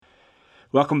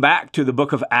Welcome back to the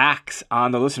book of Acts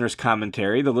on the Listener's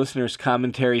Commentary. The Listener's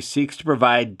Commentary seeks to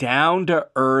provide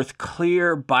down-to-earth,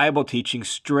 clear Bible teaching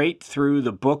straight through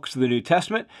the books of the New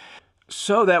Testament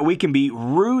so that we can be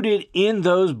rooted in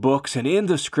those books and in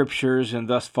the Scriptures and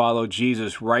thus follow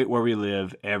Jesus right where we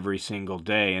live every single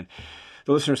day. And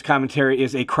the Listener's Commentary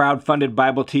is a crowd-funded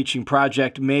Bible teaching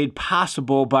project made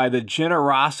possible by the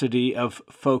generosity of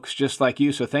folks just like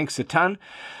you. So thanks a ton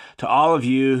to all of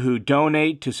you who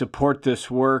donate to support this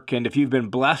work. And if you've been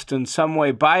blessed in some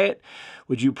way by it,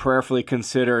 would you prayerfully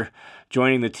consider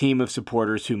joining the team of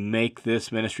supporters who make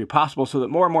this ministry possible so that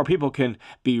more and more people can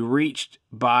be reached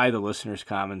by the Listener's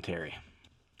Commentary?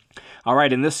 All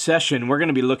right, in this session, we're going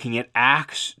to be looking at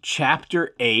Acts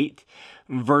chapter 8,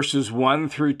 verses 1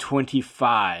 through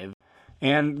 25.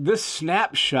 And this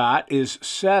snapshot is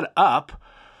set up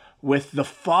with the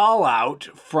fallout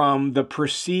from the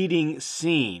preceding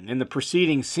scene. In the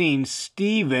preceding scene,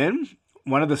 Stephen,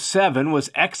 one of the seven,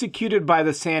 was executed by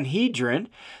the Sanhedrin,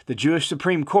 the Jewish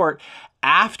Supreme Court,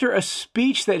 after a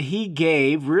speech that he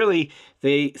gave. Really,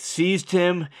 they seized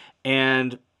him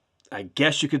and I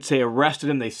guess you could say arrested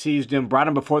him. They seized him, brought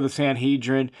him before the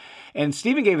Sanhedrin. And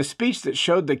Stephen gave a speech that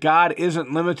showed that God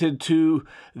isn't limited to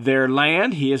their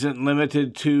land. He isn't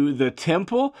limited to the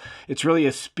temple. It's really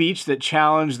a speech that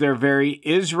challenged their very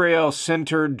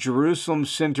Israel-centered,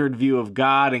 Jerusalem-centered view of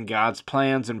God and God's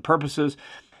plans and purposes.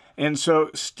 And so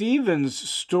Stephen's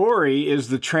story is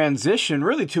the transition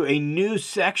really to a new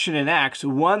section in Acts,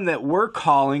 one that we're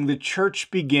calling the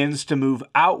church begins to move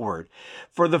outward.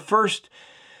 For the first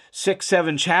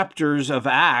 6-7 chapters of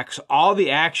Acts, all the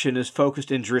action is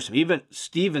focused in Jerusalem. Even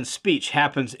Stephen's speech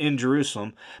happens in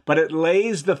Jerusalem, but it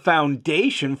lays the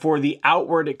foundation for the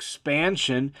outward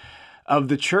expansion of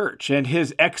the church. And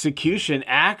his execution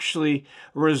actually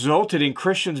resulted in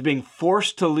Christians being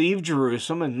forced to leave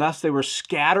Jerusalem, and thus they were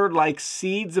scattered like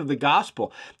seeds of the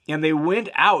gospel. And they went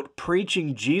out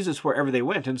preaching Jesus wherever they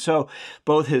went. And so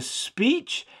both his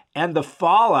speech and the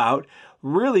fallout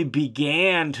really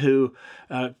began to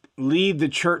lead the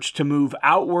church to move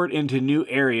outward into new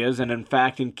areas. And in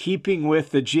fact, in keeping with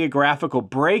the geographical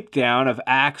breakdown of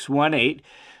Acts 1:8,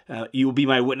 you will be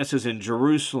my witnesses in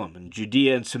Jerusalem and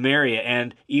Judea and Samaria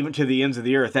and even to the ends of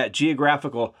the earth. That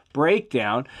geographical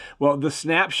breakdown, well, the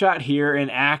snapshot here in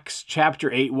Acts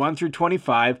chapter 8, 1 through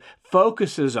 25,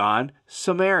 focuses on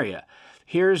Samaria.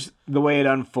 Here's the way it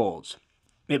unfolds.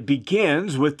 It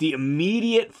begins with the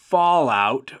immediate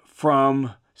fallout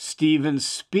from Stephen's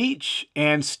speech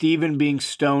and Stephen being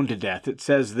stoned to death. It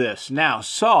says this: "Now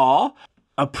Saul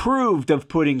approved of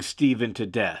putting Stephen to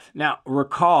death." Now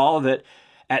recall that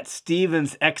at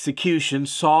Stephen's execution,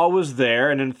 Saul was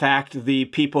there, and in fact, the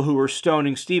people who were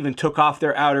stoning Stephen took off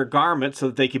their outer garments so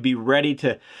that they could be ready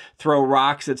to throw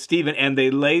rocks at Stephen, and they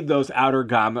laid those outer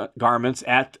garments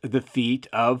at the feet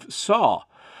of Saul.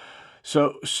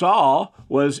 So Saul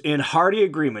was in hearty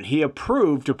agreement. He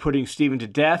approved of putting Stephen to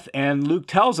death, and Luke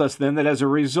tells us then that as a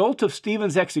result of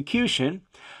Stephen's execution,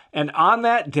 and on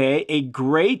that day, a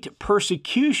great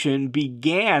persecution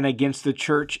began against the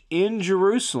church in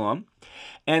Jerusalem,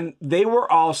 and they were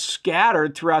all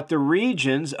scattered throughout the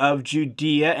regions of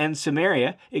Judea and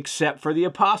Samaria, except for the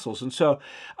apostles. And so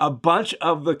a bunch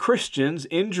of the Christians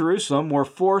in Jerusalem were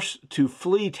forced to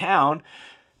flee town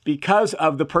because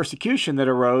of the persecution that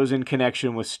arose in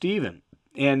connection with Stephen.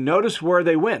 And notice where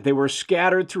they went. They were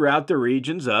scattered throughout the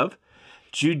regions of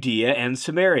Judea and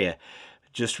Samaria.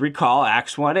 Just recall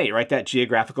Acts 1:8, right? That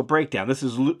geographical breakdown. This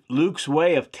is Luke's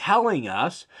way of telling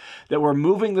us that we're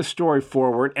moving the story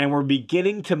forward and we're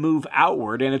beginning to move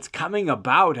outward, and it's coming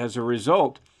about as a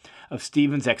result of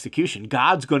Stephen's execution.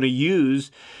 God's going to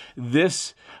use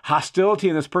this hostility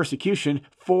and this persecution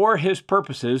for his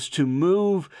purposes to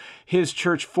move his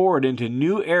church forward into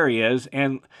new areas,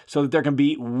 and so that there can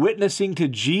be witnessing to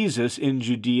Jesus in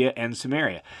Judea and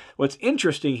Samaria. What's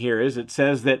interesting here is it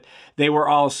says that they were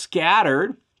all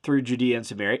scattered through Judea and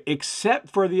Samaria except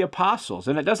for the apostles,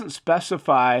 and it doesn't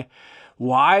specify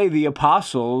why the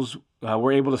apostles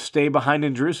were able to stay behind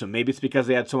in Jerusalem. Maybe it's because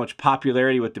they had so much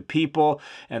popularity with the people,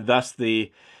 and thus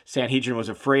the Sanhedrin was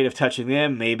afraid of touching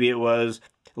them. Maybe it was,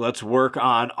 let's work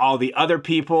on all the other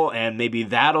people, and maybe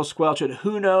that'll squelch it.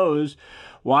 Who knows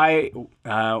why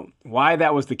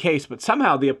that was the case? But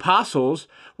somehow the apostles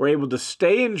were able to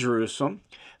stay in Jerusalem,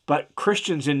 but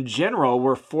Christians in general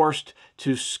were forced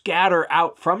to scatter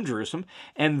out from Jerusalem,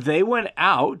 and they went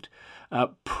out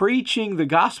preaching the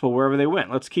gospel wherever they went.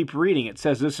 Let's keep reading. It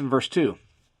says this in verse 2.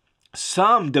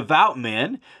 "Some devout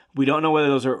men," we don't know whether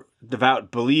those are devout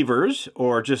believers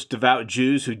or just devout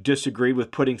Jews who disagreed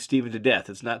with putting Stephen to death.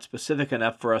 It's not specific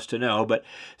enough for us to know, but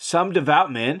some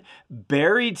devout men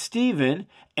buried Stephen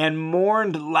and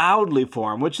mourned loudly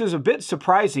for him, which is a bit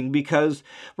surprising because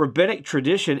rabbinic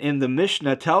tradition in the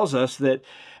Mishnah tells us that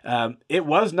it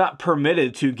was not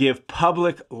permitted to give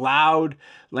public, loud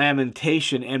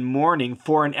lamentation and mourning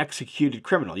for an executed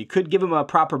criminal. You could give him a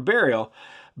proper burial,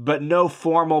 but no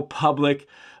formal public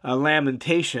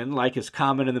lamentation like is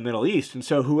common in the Middle East. And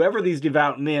so whoever these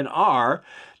devout men are,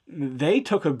 they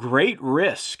took a great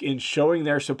risk in showing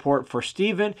their support for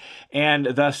Stephen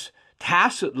and thus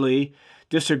tacitly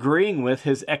disagreeing with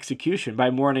his execution by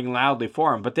mourning loudly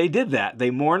for him. But they did that. They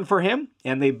mourned for him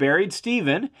and they buried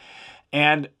Stephen.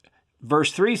 And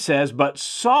verse 3 says, "But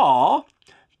Saul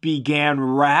began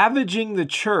ravaging the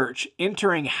church,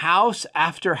 entering house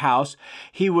after house.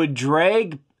 He would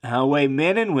drag away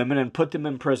men and women and put them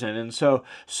in prison." And so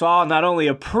Saul not only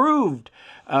approved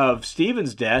of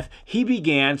Stephen's death, he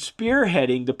began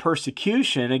spearheading the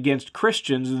persecution against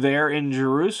Christians there in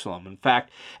Jerusalem. In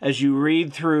fact, as you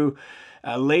read through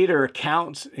later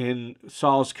accounts in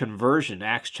Saul's conversion,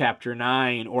 Acts chapter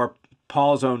 9, or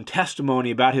Paul's own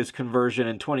testimony about his conversion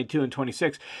in 22 and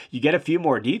 26, you get a few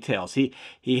more details.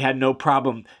 He had no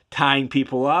problem tying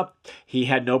people up. He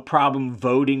had no problem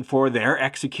voting for their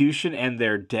execution and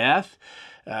their death.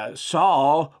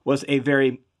 Saul was a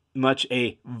very much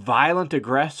a violent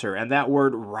aggressor, and that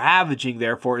word ravaging,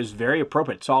 therefore, is very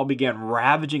appropriate. Saul began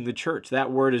ravaging the church.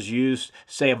 That word is used,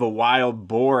 say, of a wild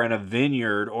boar in a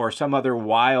vineyard or some other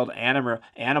wild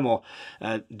animal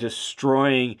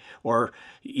destroying or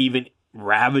even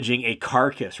ravaging a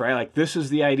carcass, right? Like, this is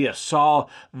the idea. Saul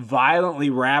violently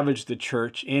ravaged the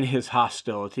church in his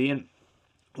hostility, and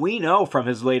we know from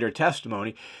his later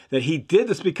testimony that he did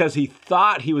this because he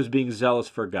thought he was being zealous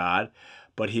for God,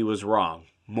 but he was wrong.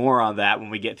 More on that when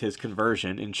we get to his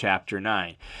conversion in chapter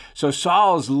 9. So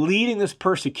Saul is leading this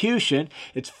persecution.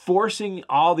 It's forcing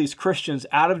all these Christians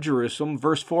out of Jerusalem.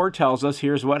 Verse 4 tells us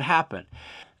here's what happened.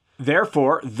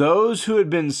 "Therefore, those who had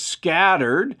been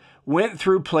scattered went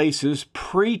through places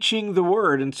preaching the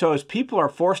word." And so as people are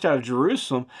forced out of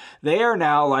Jerusalem, they are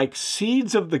now like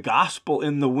seeds of the gospel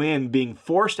in the wind, being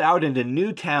forced out into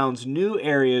new towns, new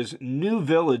areas, new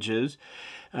villages,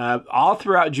 all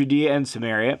throughout Judea and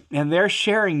Samaria, and they're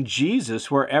sharing Jesus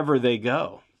wherever they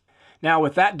go. Now,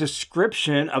 with that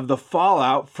description of the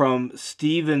fallout from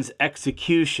Stephen's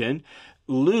execution,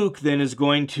 Luke then is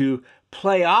going to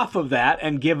play off of that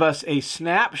and give us a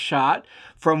snapshot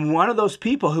from one of those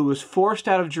people who was forced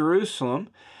out of Jerusalem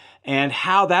and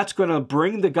how that's going to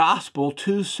bring the gospel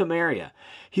to Samaria.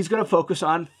 He's going to focus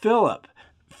on Philip.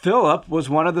 Philip was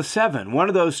one of the 7, one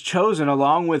of those chosen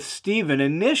along with Stephen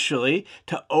initially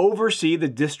to oversee the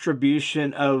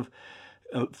distribution of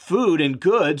food and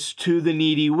goods to the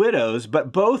needy widows.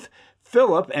 But both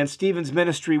Philip and Stephen's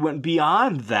ministry went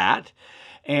beyond that,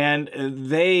 and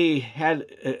they had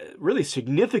really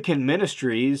significant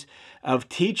ministries of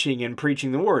teaching and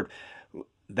preaching the word.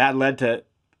 That led to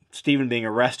Stephen being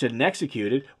arrested and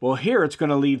executed. Well, here it's going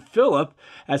to lead Philip,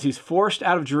 as he's forced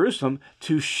out of Jerusalem,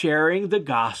 to sharing the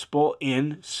gospel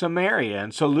in Samaria.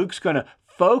 And so Luke's going to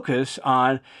focus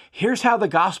on here's how the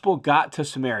gospel got to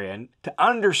Samaria. And to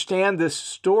understand this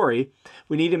story,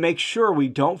 we need to make sure we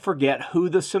don't forget who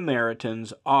the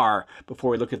Samaritans are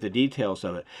before we look at the details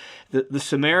of it. The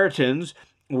Samaritans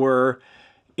were,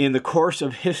 in the course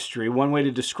of history, one way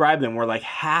to describe them were like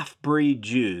half-breed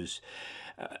Jews.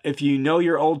 If you know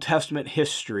your Old Testament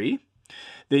history,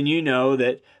 then you know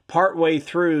that partway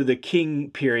through the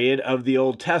king period of the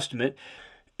Old Testament,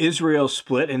 Israel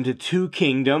split into 2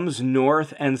 kingdoms,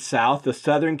 north and south. The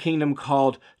southern kingdom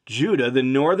called Judah, the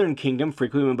northern kingdom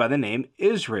frequently went by the name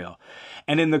Israel.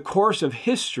 And in the course of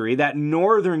history, that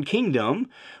northern kingdom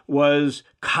was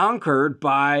conquered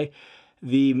by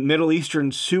the Middle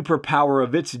Eastern superpower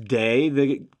of its day,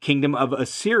 the kingdom of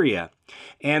Assyria.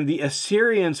 And the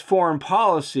Assyrians' foreign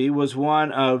policy was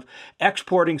one of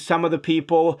exporting some of the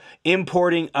people,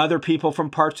 importing other people from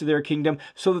parts of their kingdom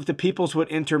so that the peoples would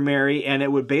intermarry, and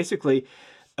it would basically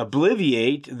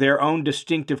obliviate their own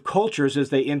distinctive cultures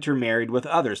as they intermarried with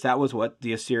others. That was what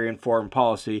the Assyrian foreign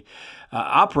policy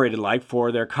operated like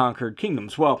for their conquered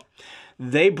kingdoms. Well,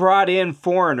 they brought in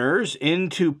foreigners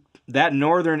into that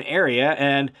northern area,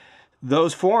 and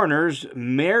those foreigners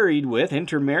intermarried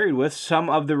with some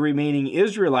of the remaining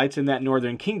Israelites in that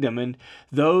northern kingdom. And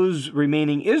those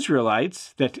remaining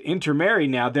Israelites that intermarried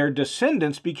now, their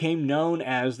descendants became known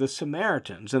as the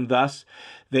Samaritans. And thus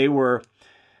they were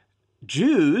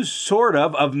Jews, sort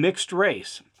of mixed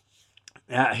race.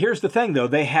 Here's the thing, though.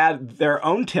 They had their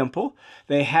own temple.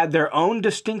 They had their own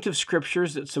distinctive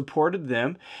scriptures that supported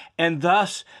them. And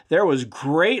thus, there was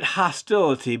great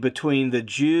hostility between the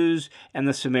Jews and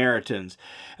the Samaritans.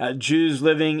 Jews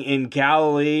living in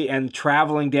Galilee and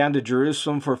traveling down to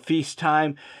Jerusalem for feast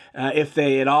time, if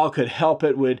they at all could help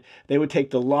it, they would take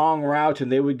the long route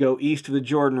and they would go east of the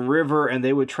Jordan River and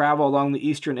they would travel along the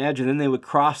eastern edge and then they would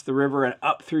cross the river and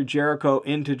up through Jericho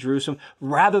into Jerusalem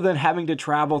rather than having to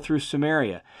travel through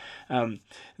Samaria.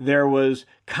 There was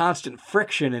constant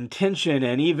friction and tension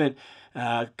and even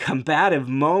combative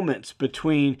moments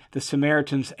between the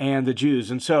Samaritans and the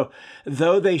Jews. And so,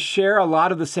 though they share a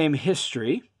lot of the same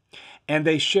history, and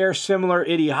they share similar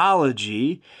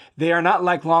ideology, they are not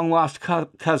like long-lost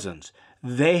cousins.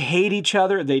 They hate each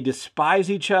other. They despise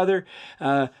each other.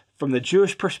 From the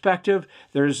Jewish perspective,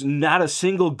 there's not a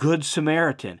single good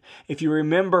Samaritan. If you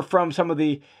remember from some of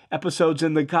the episodes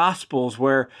in the Gospels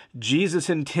where Jesus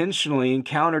intentionally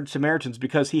encountered Samaritans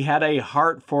because he had a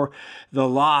heart for the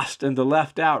lost and the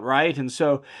left out, right? And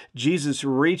so Jesus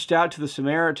reached out to the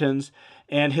Samaritans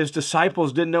and his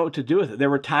disciples didn't know what to do with it. There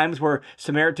were times where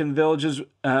Samaritan villages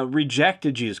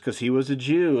rejected Jesus because he was a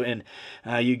Jew. And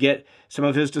you get some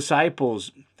of his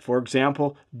disciples, for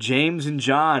example, James and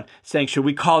John, saying, should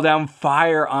we call down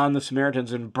fire on the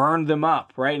Samaritans and burn them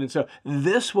up, right? And so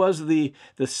this was the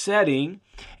setting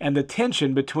and the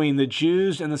tension between the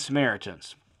Jews and the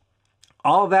Samaritans.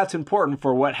 All of that's important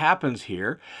for what happens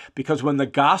here, because when the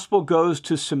gospel goes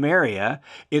to Samaria,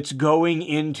 it's going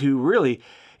into really,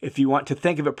 if you want to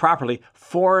think of it properly,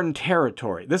 foreign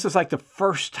territory. This is like the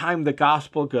first time the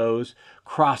gospel goes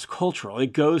cross-cultural.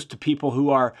 It goes to people who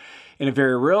are, in a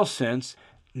very real sense,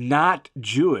 not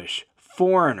Jewish,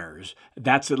 foreigners.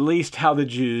 That's at least how the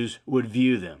Jews would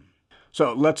view them.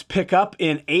 So let's pick up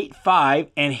in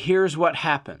 8:5, and here's what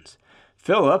happens.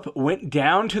 Philip went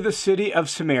down to the city of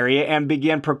Samaria and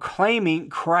began proclaiming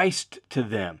Christ to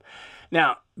them.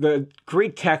 Now, the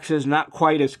Greek text is not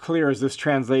quite as clear as this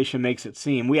translation makes it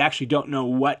seem. We actually don't know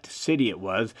what city it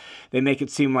was. They make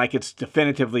it seem like it's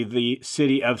definitively the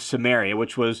city of Samaria,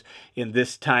 which was in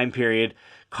this time period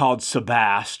called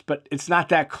Sebast, but it's not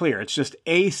that clear. It's just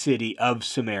a city of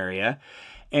Samaria,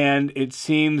 and it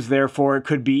seems, therefore, it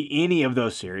could be any of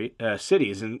those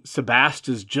cities, and Sebast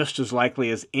is just as likely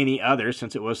as any other,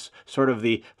 since it was sort of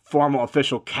the formal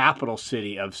official capital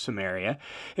city of Samaria.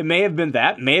 It may have been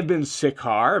that, may have been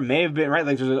Sychar, may have been, right,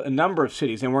 like there's a number of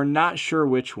cities, and we're not sure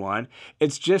which one.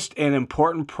 It's just an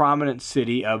important, prominent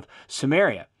city of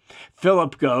Samaria.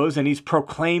 Philip goes and he's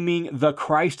proclaiming the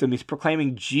Christ, and he's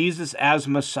proclaiming Jesus as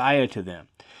Messiah to them.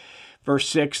 Verse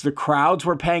 6, the crowds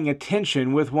were paying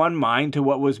attention with one mind to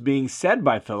what was being said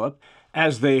by Philip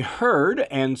as they heard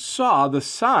and saw the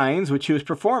signs which he was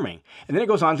performing. And then it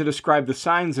goes on to describe the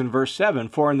signs in verse 7.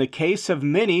 For in the case of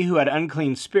many who had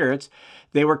unclean spirits,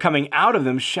 they were coming out of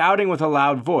them shouting with a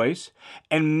loud voice,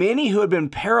 and many who had been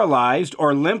paralyzed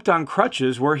or limped on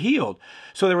crutches were healed.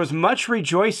 So there was much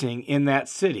rejoicing in that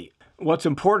city. What's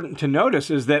important to notice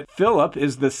is that Philip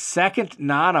is the second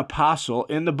non-apostle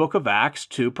in the book of Acts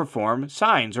to perform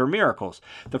signs or miracles.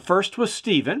 The first was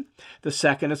Stephen. The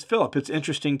second is Philip. It's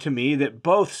interesting to me that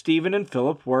both Stephen and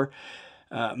Philip were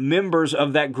members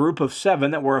of that group of 7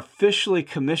 that were officially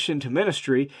commissioned to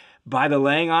ministry by the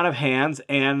laying on of hands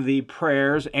and the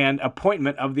prayers and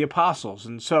appointment of the apostles.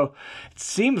 And so it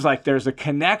seems like there's a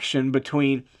connection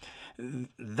between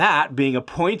that being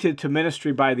appointed to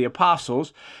ministry by the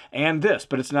apostles and this,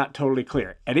 but it's not totally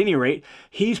clear. At any rate,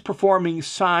 he's performing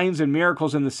signs and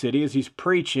miracles in the city as he's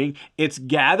preaching. It's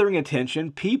gathering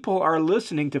attention. People are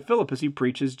listening to Philip as he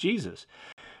preaches Jesus.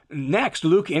 Next,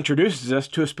 Luke introduces us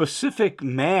to a specific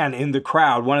man in the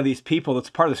crowd, one of these people that's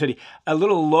part of the city, a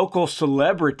little local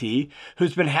celebrity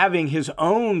who's been having his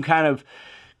own kind of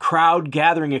crowd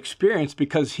gathering experience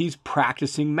because he's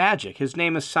practicing magic. His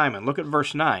name is Simon. Look at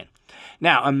verse 9.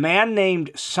 Now, a man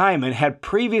named Simon had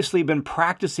previously been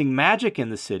practicing magic in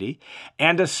the city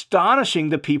and astonishing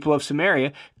the people of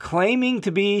Samaria, claiming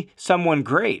to be someone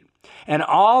great. And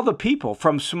all the people,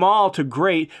 from small to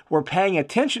great, were paying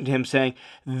attention to him, saying,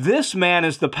 this man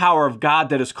is the power of God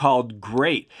that is called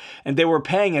great. And they were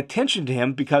paying attention to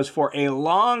him because for a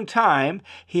long time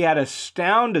he had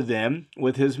astounded them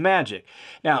with his magic.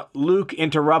 Now, Luke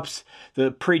interrupts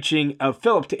the preaching of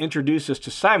Philip to introduce us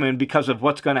to Simon because of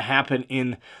what's going to happen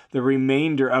in the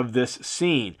remainder of this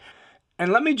scene.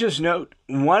 And let me just note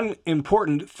one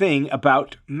important thing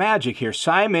about magic here.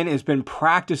 Simon has been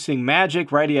practicing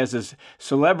magic, right? He has this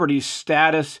celebrity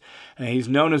status. He's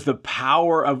known as the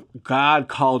power of God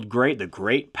called great, the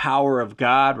great power of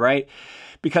God, right?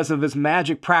 because of his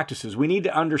magic practices. We need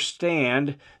to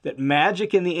understand that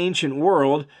magic in the ancient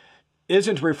world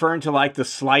isn't referring to like the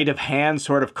sleight of hand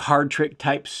sort of card trick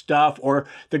type stuff or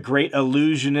the great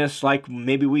illusionists like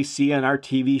maybe we see on our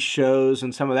TV shows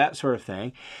and some of that sort of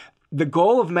thing. The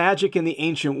goal of magic in the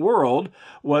ancient world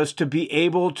was to be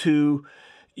able to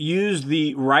use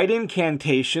the right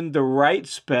incantation, the right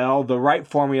spell, the right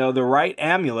formula, the right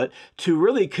amulet to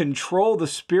really control the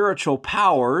spiritual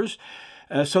powers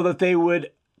so that they would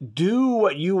do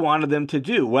what you wanted them to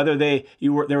do. Whether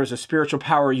there was a spiritual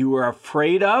power you were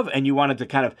afraid of and you wanted to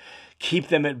kind of keep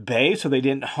them at bay so they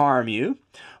didn't harm you,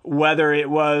 whether it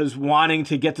was wanting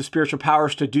to get the spiritual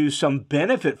powers to do some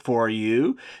benefit for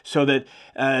you so that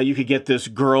you could get this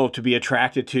girl to be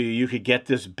attracted to you, you could get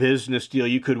this business deal,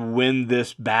 you could win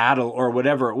this battle or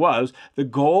whatever it was. The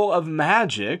goal of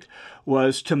magic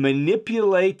was to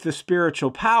manipulate the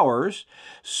spiritual powers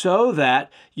so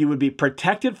that you would be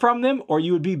protected from them or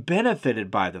you would be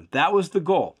benefited by them. That was the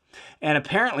goal. And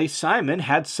apparently Simon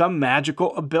had some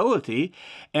magical ability,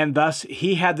 and thus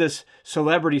he had this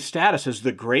celebrity status as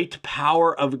the great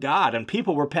power of God. And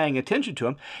people were paying attention to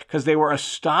him because they were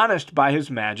astonished by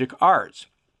his magic arts.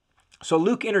 So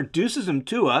Luke introduces him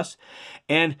to us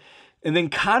and then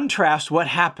contrasts what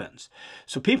happens.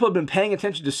 So people have been paying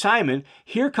attention to Simon.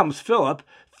 Here comes Philip.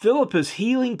 Philip is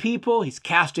healing people, he's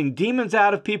casting demons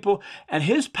out of people, and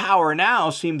his power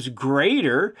now seems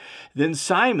greater than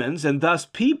Simon's, and thus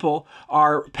people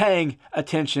are paying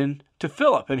attention to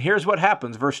Philip. And here's what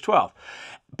happens, verse 12.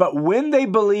 But when they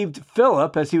believed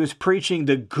Philip as he was preaching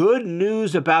the good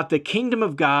news about the kingdom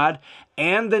of God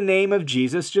and the name of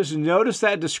Jesus, just notice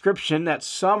that description, that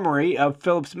summary of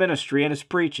Philip's ministry and his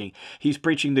preaching. He's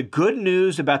preaching the good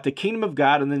news about the kingdom of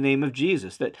God and the name of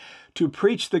Jesus. That to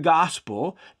preach the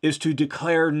gospel is to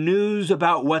declare news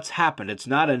about what's happened. It's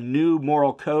not a new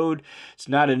moral code. It's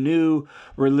not a new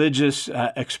religious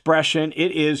expression.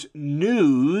 It is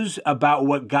news about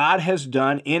what God has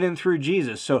done in and through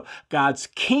Jesus. So God's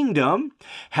kingdom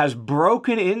has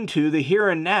broken into the here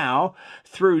and now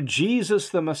through Jesus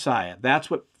the Messiah.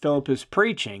 That's what Philip is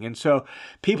preaching. And so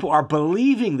people are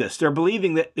believing this. They're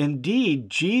believing that indeed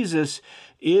Jesus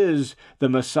is the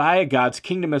Messiah. God's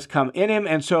kingdom has come in him.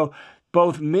 And so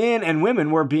both men and women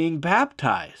were being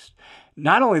baptized.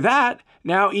 Not only that,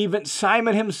 now even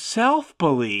Simon himself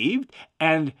believed,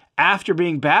 and after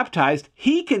being baptized,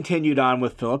 he continued on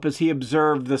with Philip as he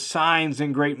observed the signs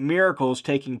and great miracles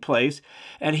taking place,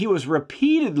 and he was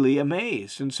repeatedly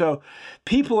amazed. And so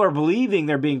people are believing,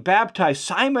 they're being baptized.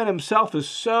 Simon himself is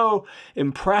so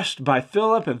impressed by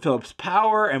Philip and Philip's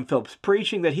power and Philip's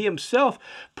preaching that he himself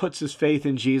puts his faith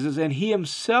in Jesus, and he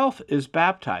himself is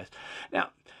baptized. Now,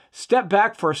 step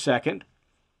back for a second,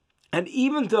 and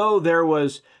even though there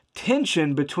was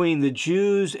tension between the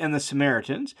Jews and the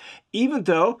Samaritans, even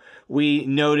though we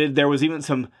noted there was even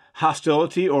some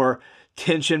hostility or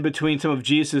tension between some of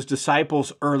Jesus'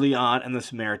 disciples early on and the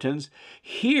Samaritans,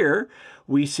 here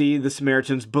we see the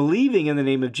Samaritans believing in the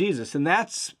name of Jesus. And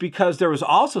that's because there was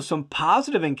also some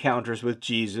positive encounters with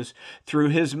Jesus through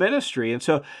his ministry. And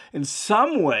so in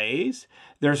some ways,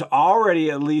 there's already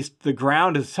at least the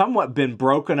ground has somewhat been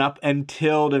broken up and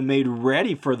tilled and made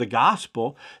ready for the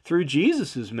gospel through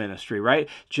Jesus' ministry, right?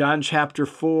 John chapter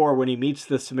 4, when he meets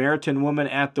the Samaritan woman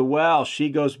at the well, she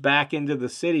goes back into the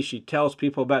city. She tells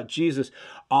people about Jesus.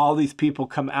 All these people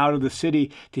come out of the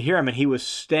city to hear him, and he was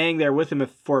staying there with them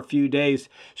for a few days,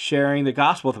 sharing the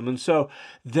gospel with them. And so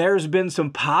there's been some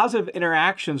positive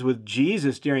interactions with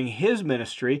Jesus during his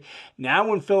ministry. Now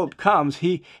when Philip comes,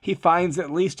 he finds at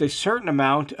least a certain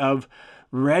amount of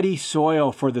ready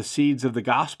soil for the seeds of the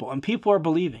gospel, and people are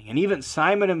believing, and even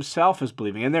Simon himself is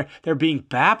believing, and they're being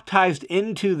baptized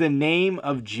into the name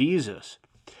of Jesus.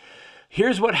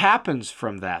 Here's what happens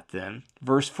from that then,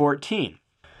 verse 14.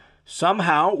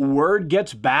 Somehow word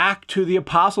gets back to the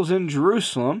apostles in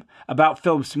Jerusalem about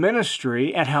Philip's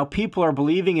ministry and how people are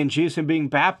believing in Jesus and being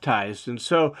baptized. And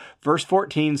so verse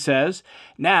 14 says,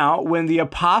 Now when the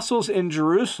apostles in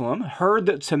Jerusalem heard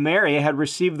that Samaria had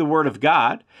received the word of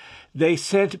God, they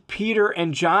sent Peter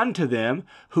and John to them,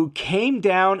 who came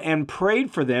down and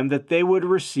prayed for them that they would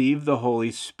receive the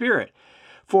Holy Spirit.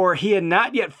 For he had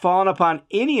not yet fallen upon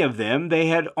any of them. They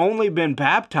had only been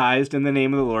baptized in the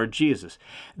name of the Lord Jesus.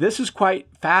 This is quite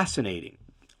fascinating.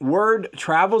 Word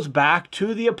travels back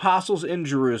to the apostles in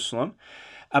Jerusalem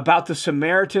about the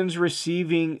Samaritans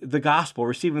receiving the gospel,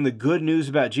 receiving the good news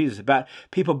about Jesus, about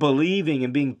people believing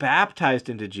and being baptized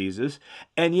into Jesus.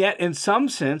 And yet, in some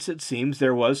sense, it seems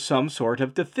there was some sort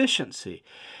of deficiency.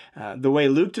 The way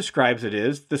Luke describes it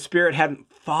is, the Spirit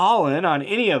hadn't fallen on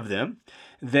any of them.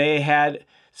 They had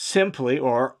simply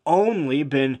or only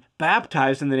been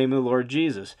baptized in the name of the Lord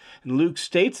Jesus. And Luke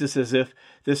states this as if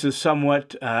this is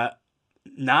somewhat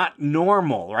not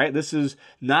normal, right? This is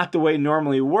not the way it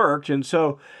normally worked. And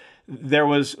so there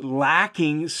was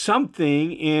lacking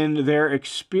something in their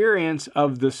experience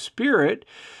of the Spirit,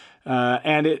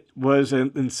 and it was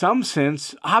in some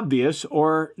sense obvious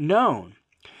or known.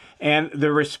 And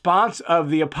the response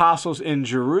of the apostles in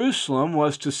Jerusalem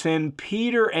was to send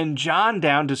Peter and John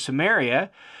down to Samaria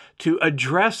to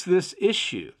address this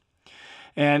issue.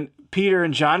 And Peter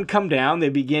and John come down, they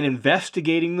begin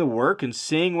investigating the work and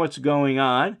seeing what's going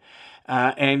on,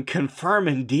 and confirm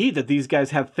indeed that these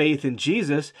guys have faith in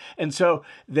Jesus. And so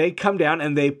they come down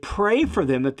and they pray for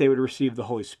them that they would receive the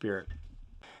Holy Spirit.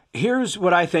 Here's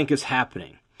what I think is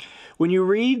happening. When you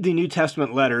read the New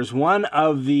Testament letters, one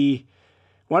of the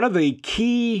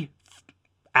key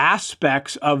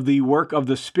aspects of the work of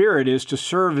the Spirit is to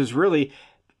serve as really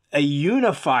a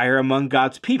unifier among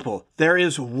God's people. There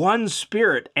is one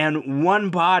Spirit and one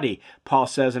body, Paul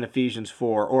says in Ephesians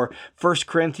 4, or 1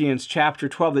 Corinthians chapter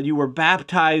 12, that you were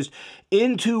baptized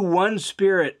into one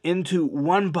Spirit, into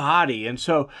one body. And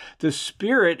so the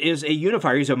Spirit is a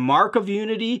unifier. He's a mark of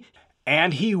unity,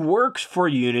 and he works for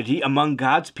unity among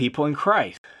God's people in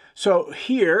Christ. So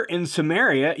here in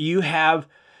Samaria, you have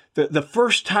the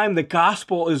first time the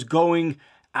gospel is going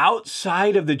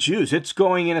outside of the Jews. It's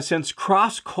going, in a sense,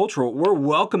 cross-cultural. We're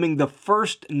welcoming the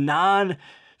first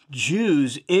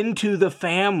non-Jews into the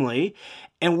family,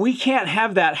 and we can't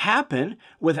have that happen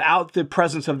without the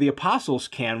presence of the apostles,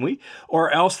 can we? Or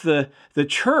else the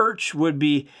church would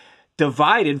be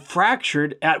divided,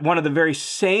 fractured at one of the very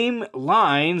same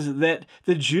lines that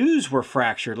the Jews were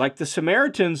fractured. Like the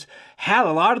Samaritans had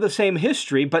a lot of the same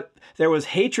history, but there was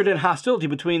hatred and hostility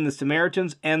between the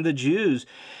Samaritans and the Jews.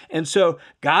 And so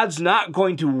God's not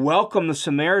going to welcome the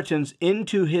Samaritans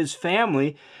into his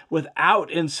family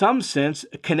without, in some sense,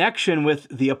 a connection with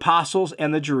the apostles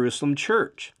and the Jerusalem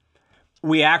church.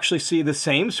 We actually see the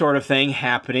same sort of thing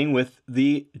happening with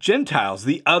the Gentiles,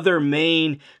 the other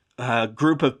main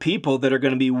group of people that are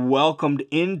going to be welcomed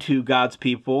into God's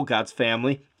people, God's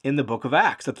family, in the book of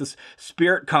Acts. That the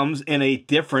Spirit comes in a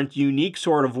different, unique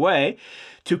sort of way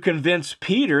to convince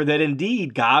Peter that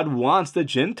indeed God wants the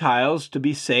Gentiles to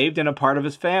be saved and a part of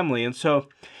his family. And so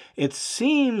it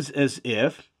seems as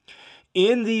if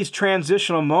in these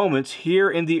transitional moments here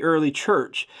in the early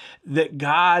church that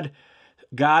God's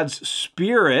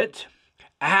Spirit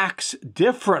acts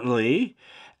differently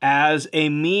as a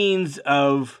means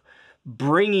of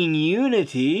bringing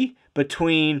unity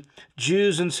between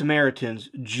Jews and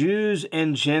Samaritans, Jews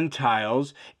and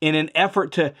Gentiles, in an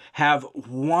effort to have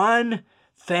one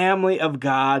family of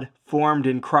God formed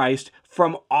in Christ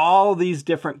from all these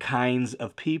different kinds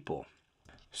of people.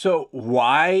 So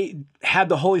why had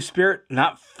the Holy Spirit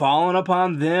not fallen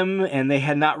upon them and they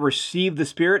had not received the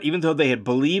Spirit, even though they had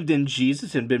believed in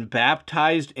Jesus and been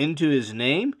baptized into his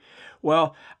name?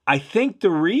 Well, I think the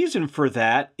reason for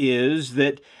that is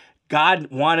that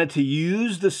God wanted to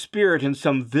use the Spirit in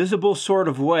some visible sort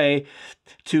of way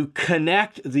to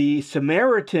connect the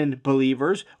Samaritan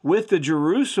believers with the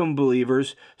Jerusalem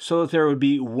believers so that there would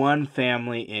be one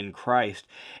family in Christ.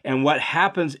 And what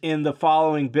happens in the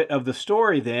following bit of the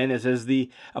story then is as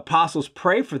the apostles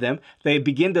pray for them, they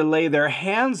begin to lay their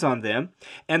hands on them,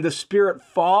 and the Spirit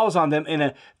falls on them in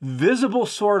a visible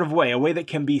sort of way, a way that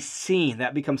can be seen.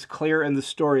 That becomes clear in the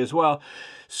story as well,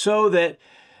 so that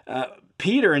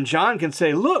Peter and John can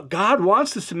say, look, God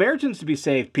wants the Samaritans to be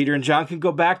saved. Peter and John can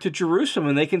go back to Jerusalem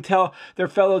and they can tell their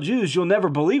fellow Jews, you'll never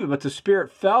believe it, but the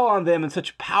Spirit fell on them in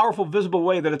such a powerful, visible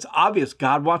way that it's obvious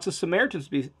God wants the Samaritans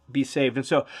to be saved. And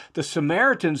so the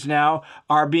Samaritans now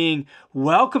are being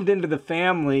welcomed into the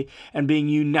family and being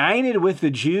united with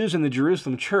the Jews and the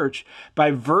Jerusalem church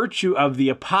by virtue of the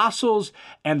apostles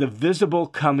and the visible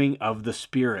coming of the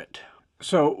Spirit.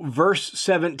 So verse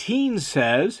 17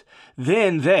 says,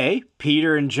 then they,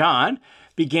 Peter and John,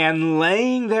 began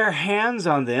laying their hands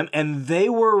on them, and they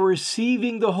were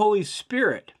receiving the Holy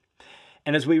Spirit.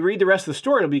 And as we read the rest of the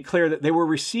story, it'll be clear that they were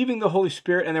receiving the Holy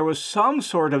Spirit, and there was some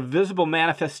sort of visible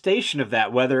manifestation of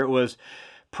that, whether it was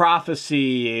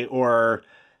prophecy or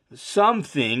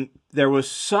something. There was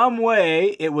some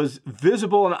way it was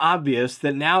visible and obvious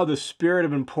that now the Spirit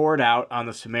had been poured out on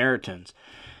the Samaritans.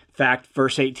 In fact,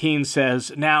 verse 18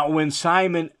 says, now when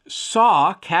Simon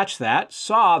saw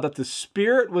that the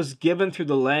Spirit was given through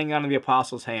the laying on of the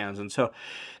apostles' hands. And so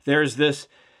there's this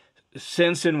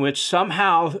sense in which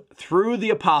somehow through the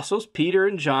apostles, Peter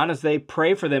and John, as they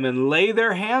pray for them and lay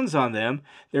their hands on them,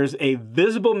 there's a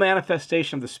visible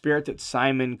manifestation of the Spirit that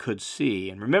Simon could see.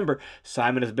 And remember,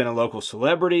 Simon has been a local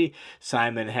celebrity.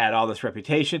 Simon had all this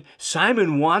reputation.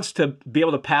 Simon wants to be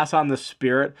able to pass on the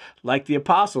Spirit like the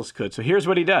apostles could. So here's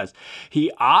what he does.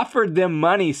 He offered them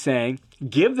money saying,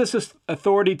 "Give this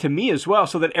authority to me as well,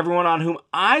 so that everyone on whom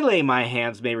I lay my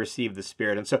hands may receive the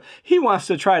Spirit." And so he wants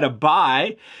to try to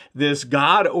buy this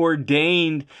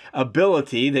God-ordained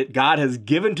ability that God has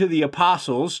given to the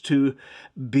apostles to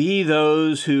be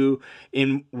those who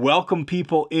welcome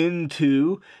people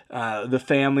into the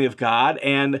family of God,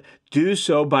 and do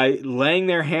so by laying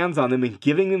their hands on them and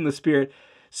giving them the Spirit.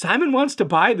 Simon wants to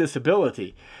buy this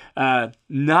ability.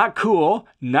 Not cool,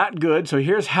 not good. So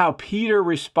here's how Peter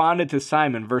responded to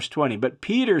Simon, verse 20. "But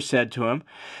Peter said to him,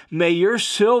 'May your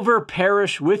silver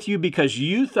perish with you because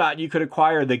you thought you could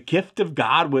acquire the gift of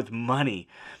God with money.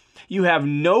 You have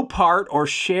no part or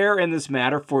share in this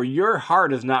matter, for your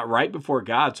heart is not right before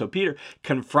God.'" So Peter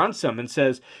confronts him and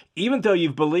says, even though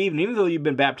you've believed and even though you've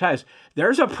been baptized,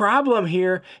 there's a problem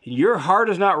here. Your heart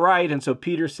is not right. And so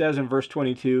Peter says in verse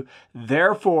 22,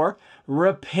 "Therefore,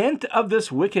 repent of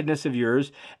this wickedness of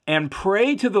yours and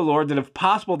pray to the Lord that if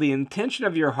possible, the intention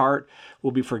of your heart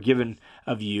will be forgiven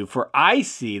of you. For I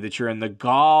see that you're in the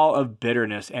gall of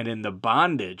bitterness and in the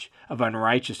bondage of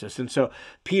unrighteousness." And so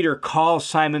Peter calls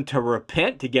Simon to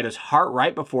repent, to get his heart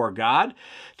right before God,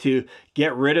 to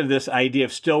get rid of this idea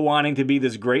of still wanting to be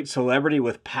this great celebrity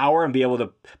with power and be able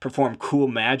to perform cool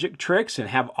magic tricks and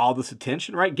have all this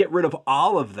attention, right? Get rid of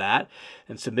all of that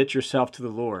and submit yourself to the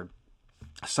Lord.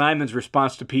 Simon's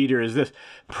response to Peter is this: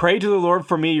 "Pray to the Lord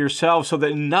for me yourself, so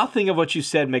that nothing of what you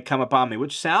said may come upon me,"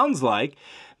 which sounds like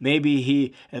maybe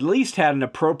he at least had an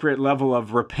appropriate level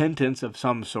of repentance of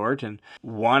some sort and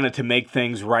wanted to make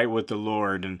things right with the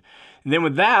Lord. And then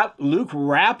with that, Luke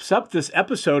wraps up this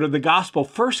episode of the gospel,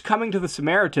 first coming to the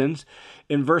Samaritans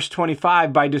in verse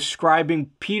 25 by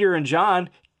describing Peter and John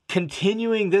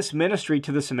continuing this ministry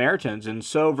to the Samaritans. And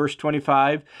so, verse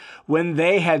 25, "When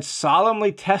they had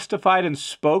solemnly testified and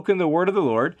spoken the word of the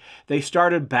Lord, they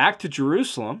started back to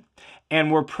Jerusalem and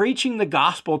were preaching the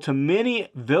gospel to many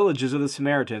villages of the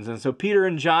Samaritans." And so Peter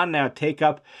and John now take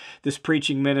up this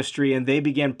preaching ministry, and they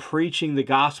begin preaching the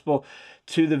gospel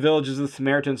to the villages of the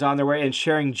Samaritans on their way and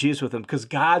sharing Jesus with them, because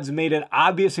God's made it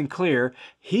obvious and clear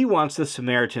he wants the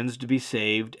Samaritans to be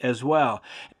saved as well.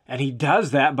 And he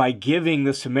does that by giving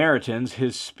the Samaritans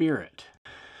his Spirit.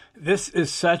 This is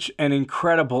such an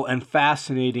incredible and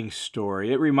fascinating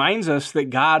story. It reminds us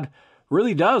that God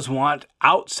really does want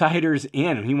outsiders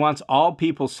in. He wants all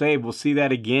people saved. We'll see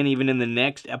that again even in the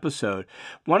next episode.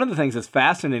 One of the things that's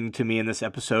fascinating to me in this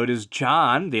episode is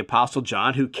John, the Apostle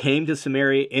John, who came to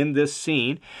Samaria in this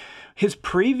scene, his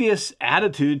previous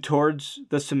attitude towards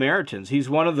the Samaritans. He's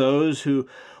one of those who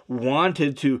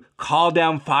wanted to call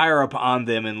down fire upon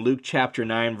them in Luke chapter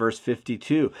 9, verse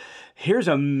 52. Here's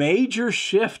a major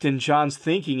shift in John's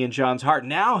thinking, in John's heart.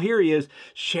 Now here he is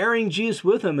sharing Jesus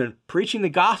with them and preaching the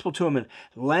gospel to them and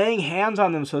laying hands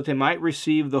on them so that they might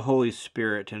receive the Holy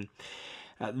Spirit. And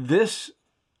this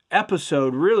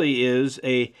episode really is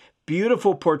a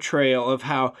beautiful portrayal of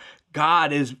how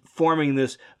God is forming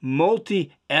this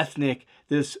multi-ethnic,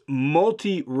 this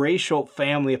multi-racial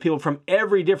family of people from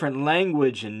every different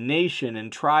language and nation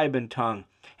and tribe and tongue.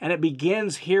 And it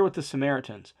begins here with the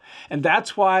Samaritans. And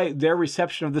that's why their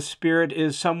reception of the Spirit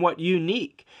is somewhat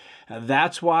unique.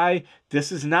 That's why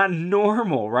this is not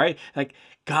normal, right? Like,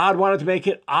 God wanted to make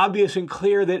it obvious and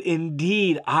clear that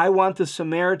indeed I want the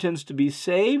Samaritans to be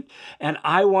saved, and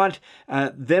I want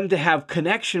them to have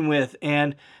connection with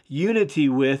and unity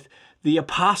with the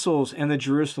apostles and the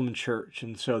Jerusalem church.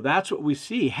 And so that's what we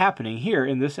see happening here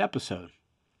in this episode.